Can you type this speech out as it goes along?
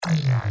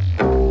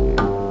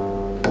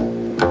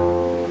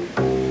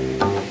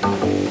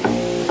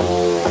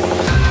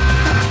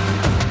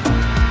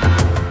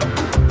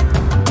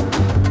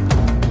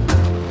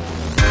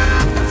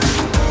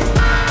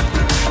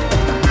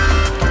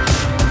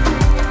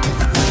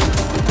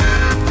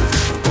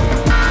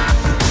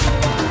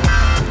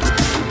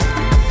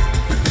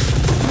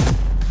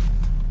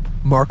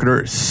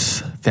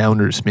Marketers,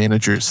 founders,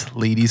 managers,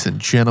 ladies and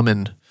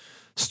gentlemen,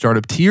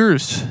 startup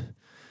tears.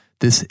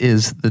 This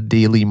is the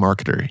Daily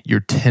Marketer,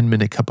 your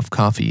 10-minute cup of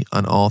coffee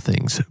on all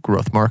things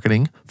growth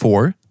marketing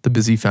for the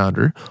busy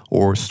founder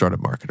or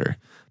startup marketer.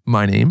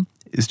 My name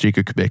is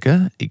Jacob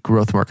Kubeka, a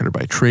growth marketer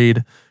by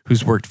trade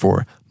who's worked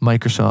for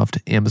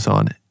Microsoft,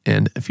 Amazon,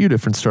 and a few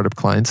different startup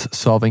clients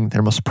solving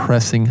their most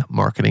pressing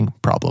marketing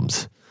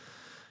problems.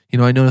 You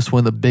know, I noticed one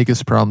of the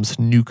biggest problems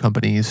new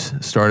companies,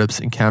 startups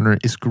encounter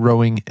is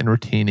growing and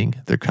retaining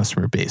their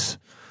customer base.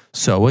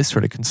 So I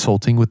started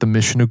consulting with the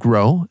mission to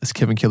grow, as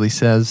Kevin Kelly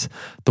says,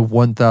 their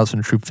 1,000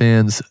 true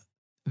fans,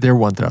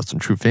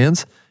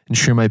 and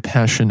share my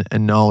passion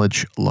and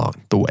knowledge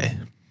along the way.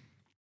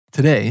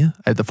 Today,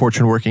 I had the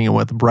fortune of working in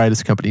one of the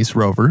brightest companies,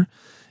 Rover,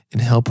 and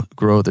help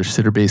grow their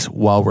sitter base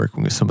while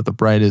working with some of the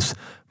brightest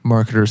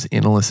marketers,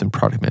 analysts, and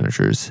product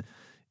managers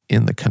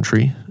in the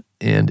country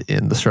and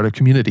in the startup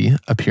community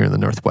up here in the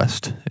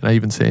Northwest, and I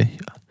even say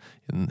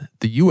in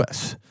the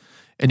US.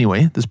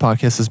 Anyway, this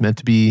podcast is meant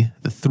to be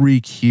the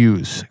 3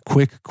 Qs: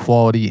 quick,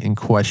 quality, and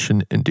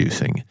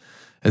question-inducing.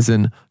 As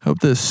in, I hope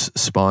this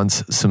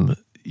spawns some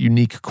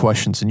unique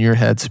questions in your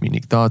head, some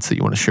unique thoughts that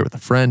you want to share with a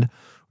friend,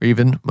 or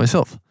even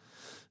myself.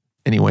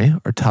 Anyway,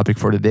 our topic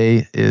for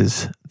today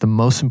is the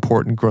most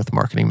important growth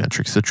marketing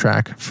metrics to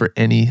track for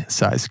any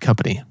size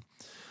company.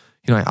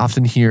 You know, I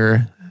often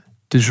hear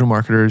digital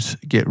marketers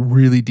get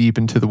really deep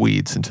into the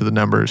weeds, into the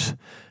numbers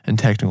and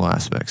technical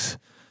aspects.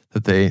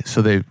 They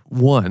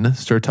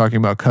start talking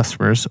about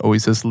customers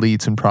always as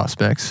leads and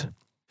prospects.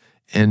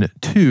 And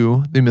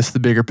 2, they miss the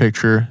bigger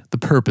picture, the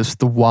purpose,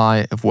 the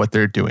why of what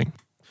they're doing.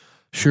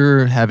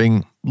 Sure,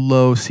 having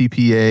low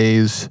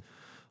CPAs,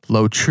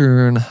 low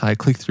churn, high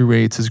click-through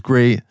rates is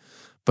great,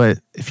 but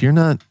if you're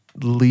not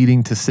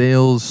leading to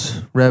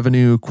sales,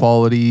 revenue,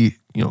 quality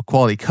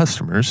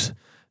customers,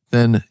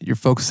 then you're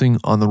focusing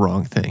on the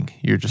wrong thing.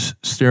 You're just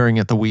staring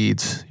at the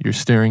weeds. You're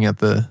staring at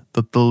the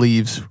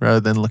leaves rather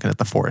than looking at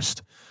the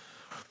forest.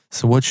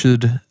 So what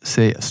should,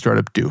 say, a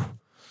startup do?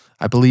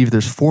 I believe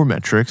there's 4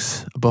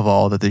 metrics above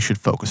all that they should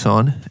focus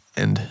on,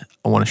 and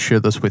I want to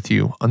share those with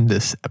you on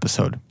this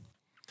episode.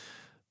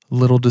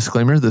 Little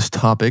disclaimer, this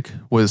topic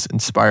was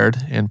inspired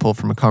and pulled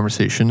from a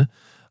conversation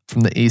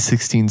from the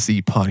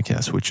A16Z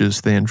podcast, which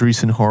is the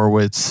Andreessen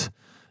Horowitz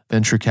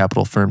venture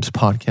capital firm's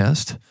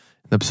podcast.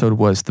 The episode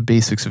was The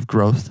Basics of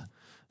Growth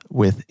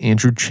with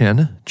Andrew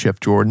Chen, Jeff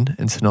Jordan,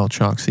 and Sunil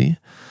Choksi.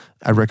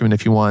 I recommend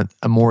if you want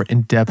a more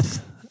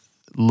in-depth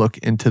look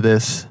into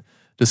this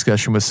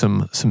discussion with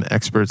some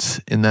experts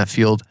in that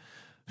field,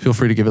 feel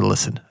free to give it a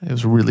listen. It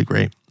was really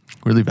great,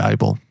 really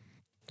valuable.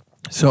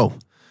 So,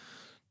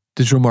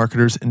 digital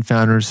marketers and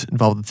founders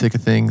involved in the thick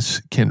of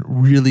things can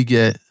really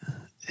get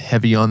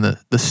heavy on the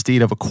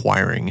state of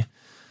acquiring,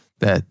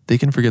 that they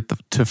can forget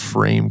to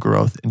frame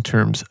growth in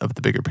terms of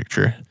the bigger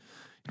picture.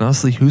 And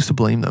honestly, who's to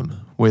blame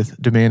them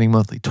with demanding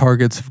monthly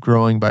targets of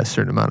growing by a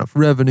certain amount of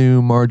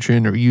revenue,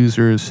 margin, or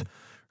users,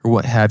 or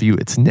what have you?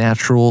 It's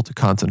natural to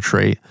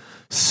concentrate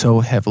so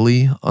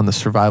heavily on the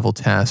survival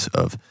task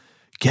of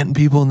getting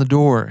people in the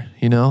door,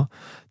 you know?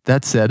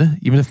 That said,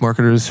 even if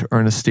marketers are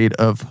in a state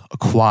of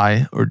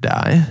acquire or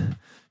die,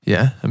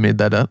 yeah, I made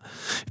that up.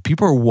 If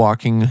people are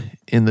walking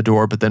in the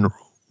door, but then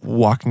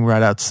walking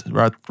right out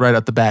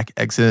the back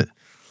exit,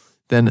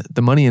 then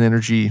the money and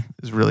energy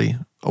is really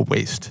a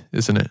waste,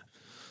 isn't it?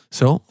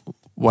 So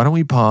why don't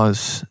we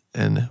pause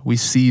and we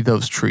see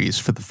those trees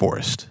for the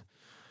forest?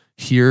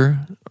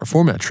 Here are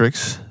 4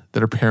 metrics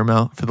that are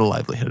paramount for the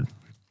livelihood.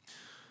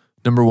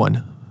 Number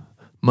 1,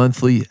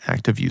 monthly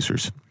active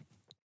users.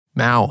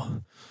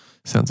 MAU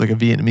sounds like a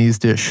Vietnamese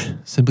dish.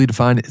 Simply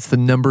defined, it's the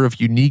number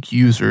of unique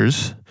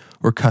users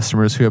or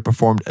customers who have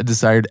performed a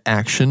desired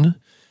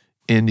action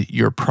in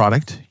your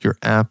product, your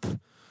app,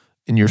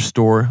 in your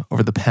store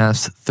over the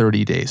past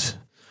 30 days.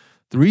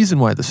 The reason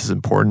why this is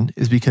important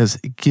is because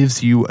it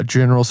gives you a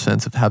general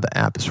sense of how the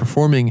app is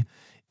performing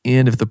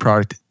and if the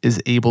product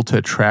is able to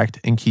attract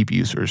and keep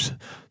users.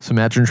 So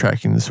imagine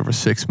tracking this over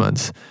 6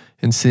 months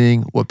and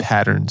seeing what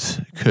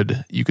patterns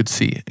you could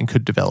see and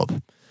could develop.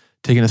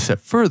 Taking a step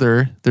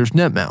further, there's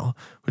NetMAU,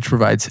 which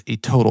provides a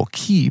total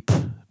keep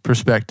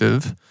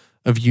perspective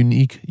of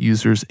unique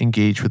users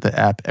engaged with the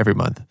app every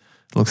month.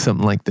 It looks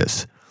something like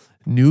this.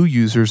 New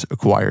users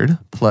acquired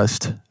plus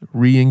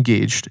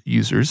re-engaged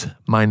users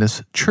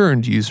minus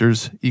churned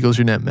users equals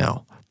your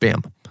NetMAU.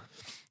 Bam.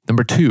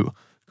 Number 2,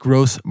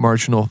 gross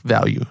marginal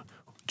value,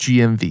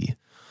 GMV.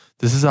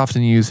 This is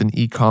often used in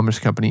e-commerce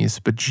companies,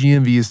 but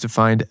GMV is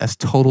defined as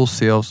total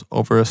sales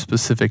over a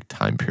specific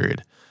time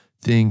period.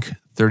 Think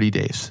 30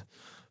 days.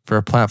 For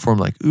a platform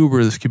like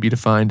Uber, this could be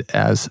defined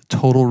as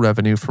total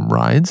revenue from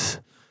rides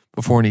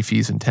before any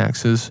fees and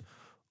taxes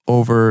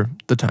over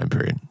the time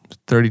period,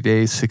 30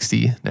 days,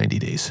 60, 90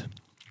 days.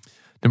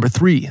 Number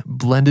 3,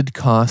 blended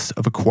cost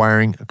of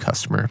acquiring a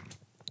customer.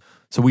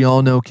 So we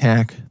all know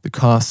CAC, the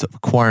cost of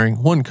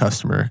acquiring one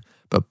customer,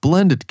 but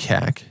blended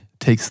CAC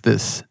takes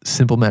this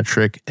simple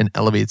metric and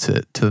elevates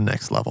it to the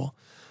next level.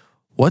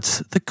 What's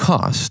the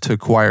cost to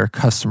acquire a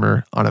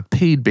customer on a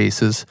paid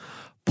basis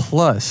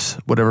plus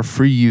whatever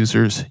free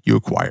users you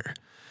acquire?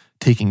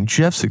 Taking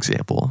Jeff's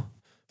example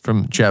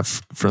from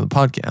Jeff from the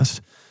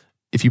podcast,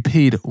 if you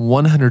paid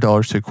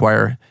 $100 to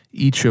acquire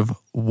each of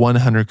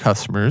 100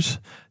 customers,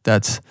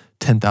 that's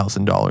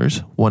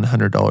 $10,000,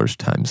 $100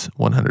 times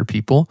 100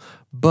 people,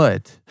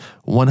 but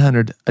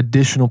 100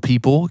 additional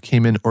people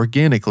came in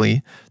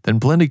organically, then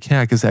blended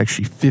CAC is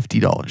actually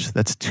 $50.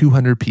 That's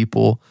 200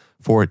 people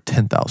for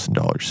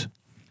 $10,000.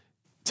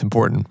 It's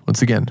important.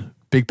 Once again,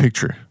 big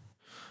picture.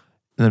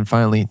 And then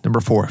finally,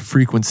 number 4,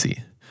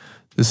 frequency.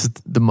 This is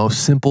the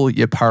most simple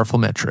yet powerful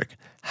metric.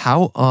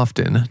 How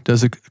often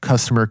does a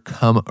customer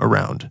come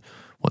around?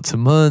 Once a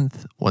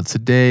month, once a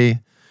day?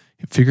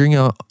 Figuring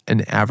out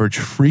an average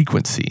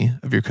frequency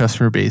of your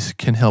customer base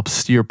can help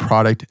steer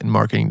product and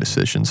marketing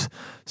decisions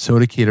so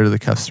to cater to the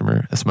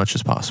customer as much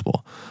as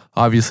possible.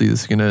 Obviously,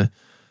 this is going to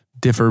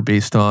differ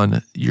based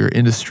on your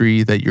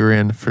industry that you're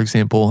in. For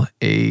example,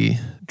 a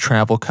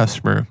travel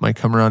customer might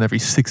come around every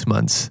 6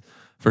 months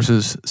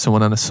versus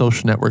someone on a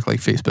social network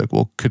like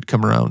Facebook could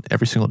come around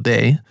every single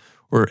day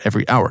or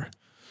every hour.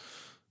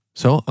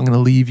 So I'm going to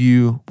leave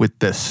you with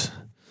this.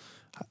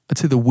 I'd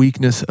say the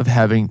weakness of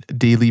having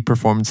daily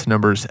performance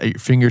numbers at your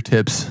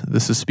fingertips,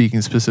 this is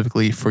speaking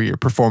specifically for your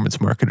performance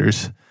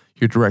marketers,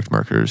 your direct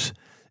marketers,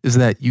 is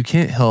that you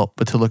can't help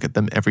but to look at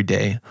them every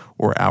day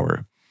or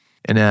hour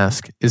and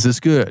ask, is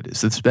this good?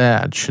 Is this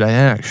bad? Should I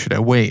act? Should I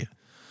wait?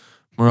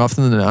 More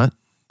often than not,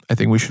 I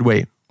think we should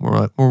wait.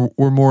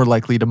 We're more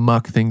likely to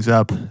muck things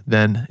up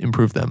than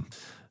improve them.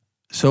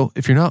 So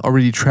if you're not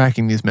already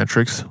tracking these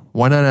metrics,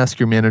 why not ask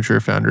your manager or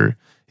founder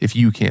if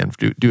you can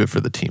do it for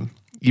the team?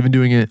 Even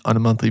doing it on a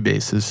monthly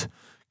basis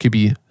could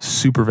be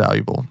super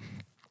valuable.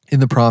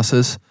 In the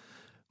process,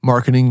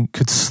 marketing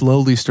could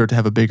slowly start to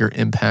have a bigger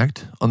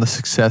impact on the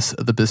success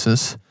of the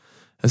business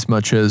as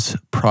much as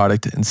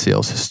product and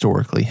sales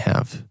historically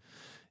have.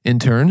 In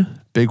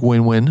turn, big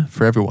win-win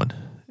for everyone.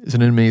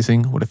 Isn't it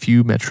amazing what a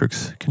few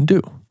metrics can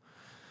do?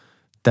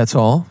 That's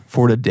all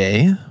for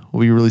today.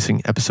 We'll be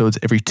releasing episodes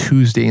every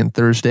Tuesday and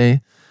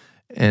Thursday.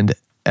 And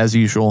as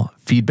usual,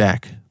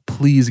 feedback,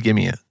 please give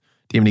me it.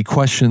 Do you have any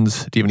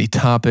questions? Do you have any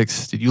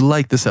topics? Did you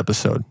like this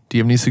episode? Do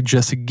you have any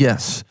suggested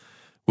guests?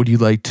 Would you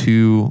like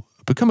to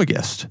become a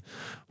guest?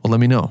 Well,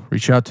 let me know.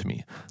 Reach out to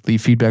me.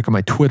 Leave feedback on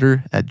my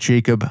Twitter at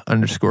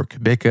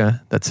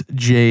Jacob_Kubica. That's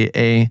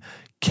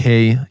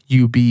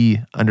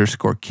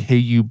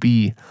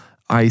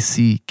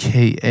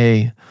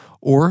JAKUB_KUBICKA.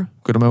 Or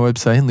go to my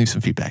website and leave some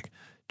feedback.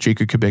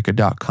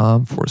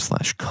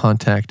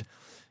 JacobKubica.com/contact.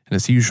 And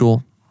as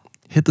usual,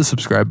 hit the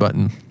subscribe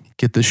button.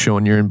 Get this show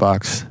in your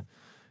inbox.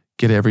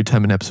 Get it every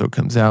time an episode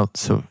comes out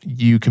so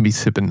you can be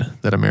sipping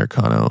that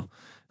Americano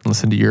and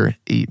listen to your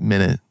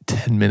 8-minute,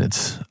 10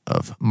 minutes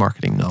of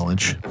marketing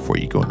knowledge before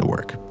you go into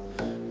work.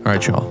 All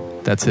right,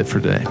 y'all. That's it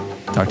for today.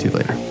 Talk to you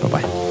later.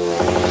 Bye-bye.